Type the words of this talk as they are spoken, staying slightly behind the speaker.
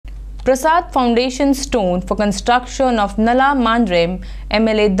Prasad Foundation Stone for construction of Nala Mandrem,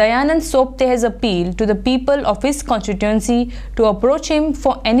 MLA Dayanand Sopte has appealed to the people of his constituency to approach him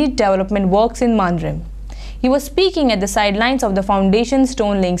for any development works in Mandrem. He was speaking at the sidelines of the foundation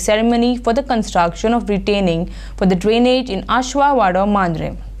stone laying ceremony for the construction of retaining for the drainage in Ashwawada,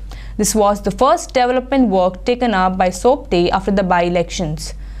 Mandrem. This was the first development work taken up by Sopte after the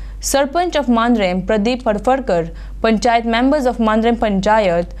by-elections. Sarpanch of Mandrem Pradeep Parfarkar, Panchayat members of Mandrem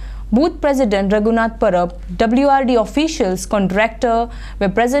Panchayat, Booth President Raghunath Parab, WRD officials, contractor were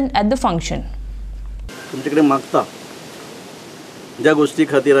present at the function. तुमच्याकडे मागता ज्या गोष्टी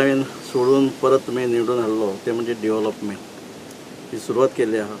खातीर हांवें सोडून परत तुमी निवडून हाडलो ते म्हणजे डेव्हलपमेंट ही सुरवात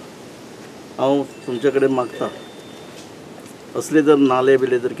केली आहा. हांव तुमचे कडेन मागता असले जर नाले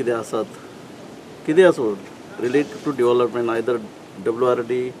बिले जर कितें आसात कितें आसूं related to development either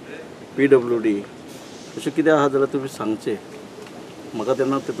WRD PWD अशें कितें आहा जाल्यार तुमी सांगचें म्हाका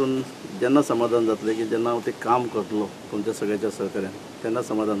तेन्ना तितून जेन्ना समाधान जातलें की जेन्ना हांव तें काम करतलो तुमच्या सगळ्याच्या सहकार्यान तेन्ना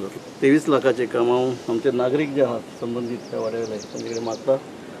समाधान जातलें. 23 लाखाचें काम हांव आमचे नागरीक जे आहात संबंधीत त्या वाड्यावयले तांचे कडेन मागता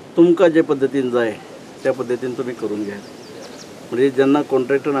तुमकां जे पद्दतीन जाय त्या पद्दतीन तुमी करून घ्या. म्हणजे जेन्ना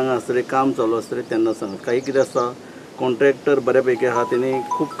कॉन्ट्रॅक्टर हांगा आसतले काम चालू आसतलें तेन्ना सांगात. काही कितें आसता कॉन्ट्रॅक्टर बऱ्यापैकी आहा तेणी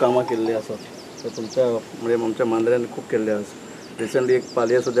खूब कामां केल्लीं आसात तर तुमच्या म्हणजे आमच्या मांद्र्यान खूब केल्लें आसा. रिसंटली एक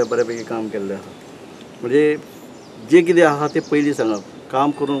पालये सुद्दां बऱ्यापैकी काम केल्लें आहा. म्हणजे जे कितें आहा ते पयलीं सांगप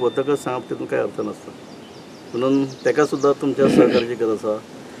काम करून वतकच सांगप तितून कांय अर्थ नासता. म्हणून ताका सुद्दां तुमच्या सहकार्याची गरज आसा.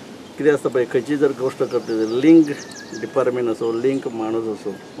 कितें आसता पळय खंयची जर गोश्ट करता जाल्यार लिंक डिपार्टमेंट असो लिंक माणूस असो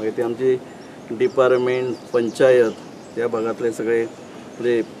मागीर ती आमची डिपार्टमेंट पंचायत ह्या भागांतले सगळे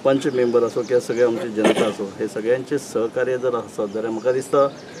म्हणजे पंच मेंबर असो किंवा सगळे आमची जनता असो हे सगळ्यांचे सहकार्य जर आसत जाल्यार म्हाका दिसता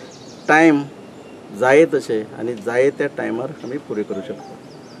टायम जाय तशें आनी जाय त्या टायमार आमी पुरे करूं शकता.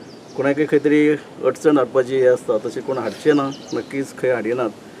 कोणाकय खंय तरी अडचण हाडपाची हे आसता तशें कोण हाडचें ना नक्कीच खंय हाडिनात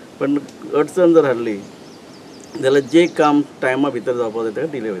पण अडचण जर हाडली जाल्यार जे काम टायमा भितर जावपाक जाय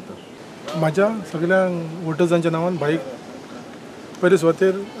ताका डिले वयता. म्हाज्या सगळ्या वोटर्सांच्या नांवान भाईक पयले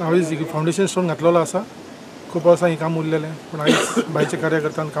सुवातेर हांवें फावंडेशन स्टोन घातलेलो आसा. खूब वर्सां हें काम उरलेलें पूण आयज भाईच्या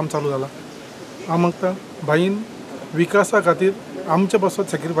कार्यकर्त्यान काम चालू जालां. हांव मागता भाईन विकासा खातीर आमचे पासून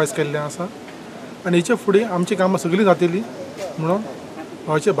सॅक्रिफायस केल्लें आसा आनी हेचे फुडें आमची कामां सगळीं जातलीं म्हणून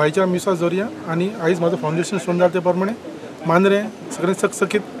हांवचे भाईच्या मिसा जोरया आनी आयज म्हाजो फावंडेशन स्टोन जाता ते प्रमाणे मांद्रें सगळें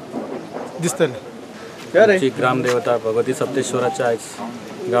चकचकीत दिसतलें. आमची ग्रामदेवता भगवती सप्तेश्वराच्या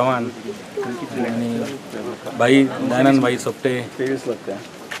आयज गांवान आनी भाई दयानंद भाई सोपटे 23 लाख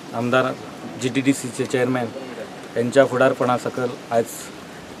आमदार GTDCचे चेअरमॅन यांच्या फुडारपणा सकल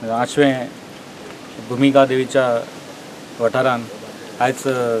आयज आशवे भूमिका देवीच्या वाठारान आयज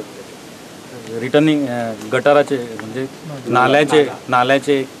रिटर्निंग गटाराचे म्हणजे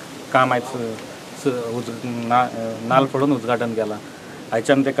नाल्याचे काम आयज नाल फोडून उद्घाटन केला.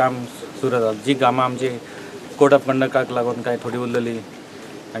 आयच्यान ते काम सुरू जालें. जी कामां आमची कोड ऑफ कंडक्टाक लागून काय थोडी उरलेली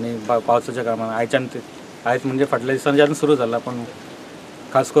आनी पावसाच्या कामां आयच्यान आयज म्हणजे फाटल्या दिसांच्यान सुरू जाला पण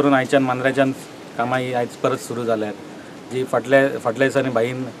खास करून आयच्यान मांद्र्याच्यान कामां ही आयज परत सुरू जाल्यात. जी फाटल्या दिसांनी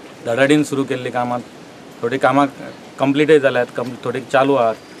भाईन धडाडीन सुरू केल्ली कामां थोडी कामां कंप्लीटय जाल्यात थोडी चालू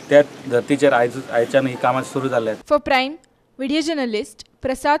आहात त्या धर्तीचेर आयच्यान ही कामां सुरू जाल्यात. For prime video journalist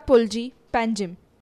Prasad पोलजी, पांजिम.